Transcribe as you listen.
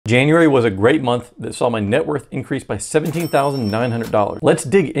January was a great month that saw my net worth increase by $17,900. Let's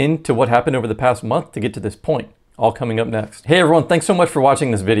dig into what happened over the past month to get to this point. All coming up next. Hey everyone, thanks so much for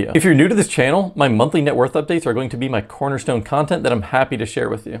watching this video. If you're new to this channel, my monthly net worth updates are going to be my cornerstone content that I'm happy to share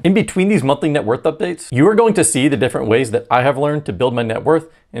with you. In between these monthly net worth updates, you are going to see the different ways that I have learned to build my net worth,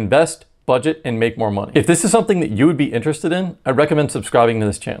 invest, budget, and make more money. If this is something that you would be interested in, I recommend subscribing to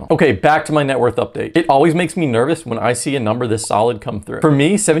this channel. Okay, back to my net worth update. It always makes me nervous when I see a number this solid come through. For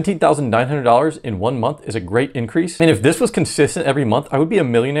me, $17,900 in 1 month is a great increase. And if this was consistent every month, I would be a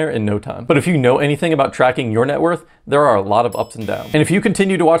millionaire in no time. But if you know anything about tracking your net worth, there are a lot of ups and downs. And if you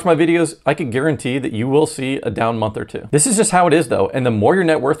continue to watch my videos, I can guarantee that you will see a down month or two. This is just how it is though. And the more your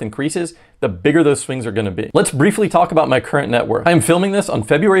net worth increases, the bigger those swings are gonna be. Let's briefly talk about my current net worth. I am filming this on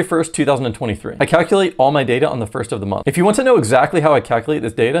February 1st, 2023. I calculate all my data on the 1st of the month. If you want to know exactly how I calculate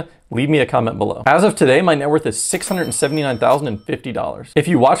this data, leave me a comment below. As of today, my net worth is $679,050. If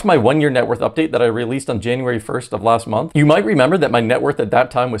you watched my 1-year net worth update that I released on January 1st of last month, you might remember that my net worth at that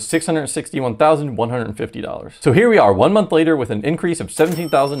time was $661,150. So here we are 1 month later with an increase of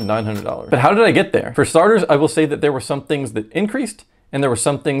 $17,900. But how did I get there? For starters, I will say that there were some things that increased and there were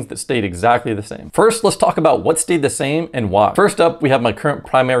some things that stayed exactly the same. First, let's talk about what stayed the same and why. First up, we have my current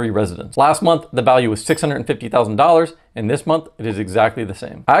primary residence. Last month, the value was $650,000, and this month, it is exactly the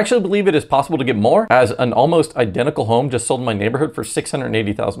same. I actually believe it is possible to get more, as an almost identical home just sold in my neighborhood for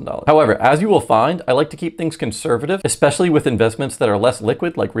 $680,000. However, as you will find, I like to keep things conservative, especially with investments that are less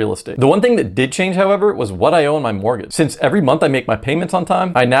liquid like real estate. The one thing that did change, however, was what I owe on my mortgage. Since every month I make my payments on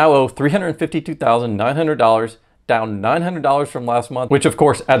time, I now owe $352,900, down $900 from last month, which of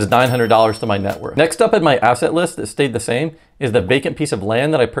course adds $900 to my net worth. Next up in my asset list that stayed the same is the vacant piece of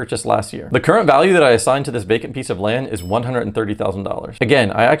land that I purchased last year. The current value that I assigned to this vacant piece of land is $130,000.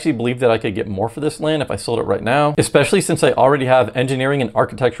 Again, I actually believe that I could get more for this land if I sold it right now, especially since I already have engineering and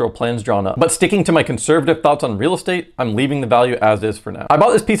architectural plans drawn up. But sticking to my conservative thoughts on real estate, I'm leaving the value as is for now. I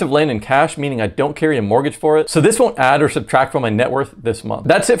bought this piece of land in cash, meaning I don't carry a mortgage for it, so this won't add or subtract from my net worth this month.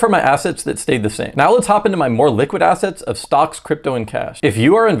 That's it for my assets that stayed the same. Now let's hop into my more liquid assets of stocks, crypto, and cash. If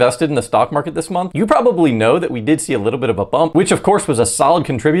you are invested in the stock market this month, you probably know that we did see a little bit of a bump, which of course was a solid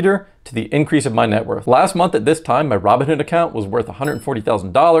contributor to the increase of my net worth. Last month at this time, my Robinhood account was worth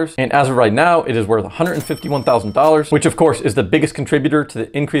 $140,000, and as of right now, it is worth $151,000, which of course is the biggest contributor to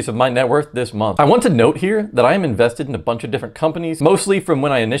the increase of my net worth this month. I want to note here that I am invested in a bunch of different companies, mostly from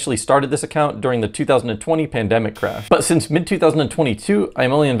when I initially started this account during the 2020 pandemic crash. But since mid-2022, I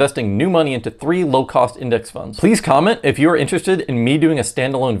am only investing new money into 3 low-cost index funds. Please comment if you are interested in me doing a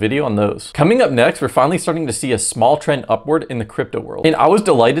standalone video on those. Coming up next, we're finally starting to see a small trend upward in the crypto world. And I was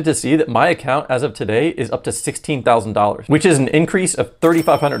delighted to see that my account as of today is up to $16,000, which is an increase of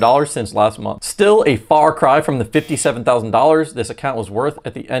 $3,500 since last month. Still a far cry from the $57,000 this account was worth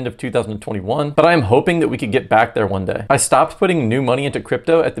at the end of 2021, but I am hoping that we could get back there one day. I stopped putting new money into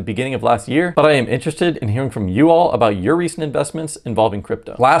crypto at the beginning of last year, but I am interested in hearing from you all about your recent investments involving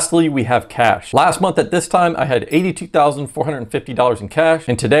crypto. Lastly, we have cash. Last month at this time, I had $82,450 in cash,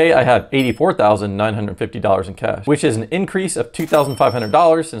 and today I have $84,950 in cash, which is an increase of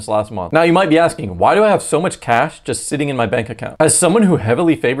 $2,500 since last month. Now you might be asking, why do I have so much cash just sitting in my bank account? As someone who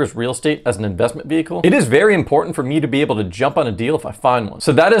heavily favors real estate as an investment vehicle, it is very important for me to be able to jump on a deal if I find one.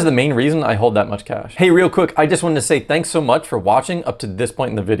 So that is the main reason I hold that much cash. Hey, real quick, I just wanted to say thanks so much for watching up to this point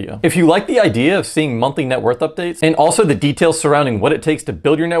in the video. If you like the idea of seeing monthly net worth updates and also the details surrounding what it takes to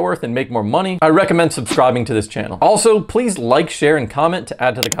build your net worth and make more money, I recommend subscribing to this channel. Also, please like, share, and comment to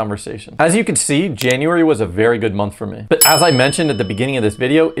add to the conversation. As you can see, January was a very good month for me. But as I mentioned at the beginning of this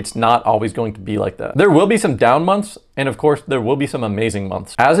video, it's not always going to be like that. There will be some down months, and of course, there will be some amazing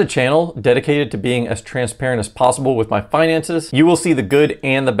months. As a channel dedicated to being as transparent as possible with my finances, you will see the good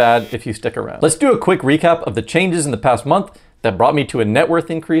and the bad if you stick around. Let's do a quick recap of the changes in the past month that brought me to a net worth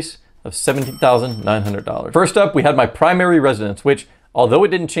increase of $17,900. First up, we had my primary residence, which, although it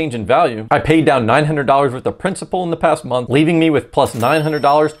didn't change in value, I paid down $900 worth of principal in the past month, leaving me with plus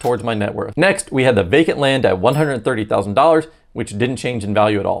 $900 towards my net worth. Next, we had the vacant land at $130,000, which didn't change in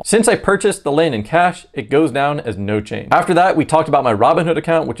value at all. Since I purchased the land in cash, it goes down as no change. After that, we talked about my Robinhood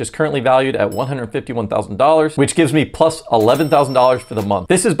account, which is currently valued at $151,000, which gives me plus $11,000 for the month.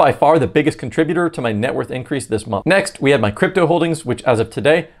 This is by far the biggest contributor to my net worth increase this month. Next, we had my crypto holdings, which as of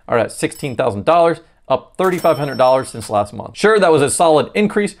today are at $16,000, up $3,500 since last month. Sure, that was a solid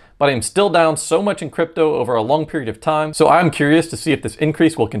increase, but I am still down so much in crypto over a long period of time, so I'm curious to see if this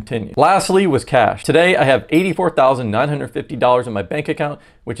increase will continue. Lastly was cash. Today, I have $84,950 in my bank account,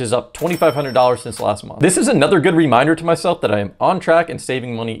 which is up $2,500 since last month. This is another good reminder to myself that I am on track and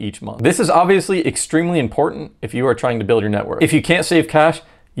saving money each month. This is obviously extremely important if you are trying to build your net worth. If you can't save cash,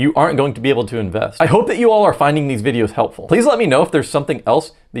 you aren't going to be able to invest. I hope that you all are finding these videos helpful. Please let me know if there's something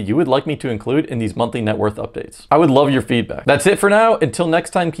else that you would like me to include in these monthly net worth updates. I would love your feedback. That's it for now. Until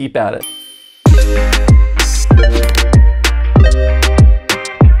next time, keep at it.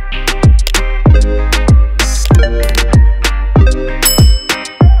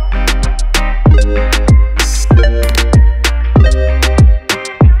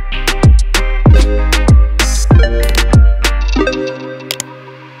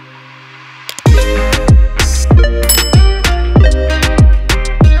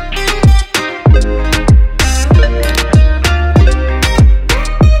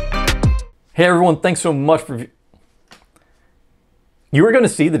 Hey everyone, thanks so much for... You are going to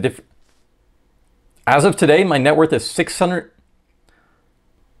see the difference. As of today, my net worth is 600,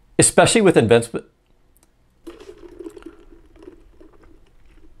 especially with investment.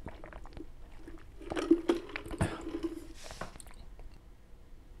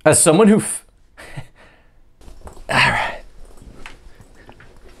 As someone who... All right.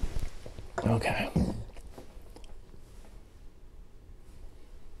 Okay.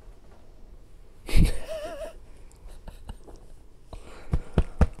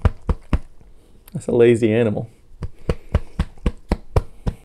 That's a lazy animal.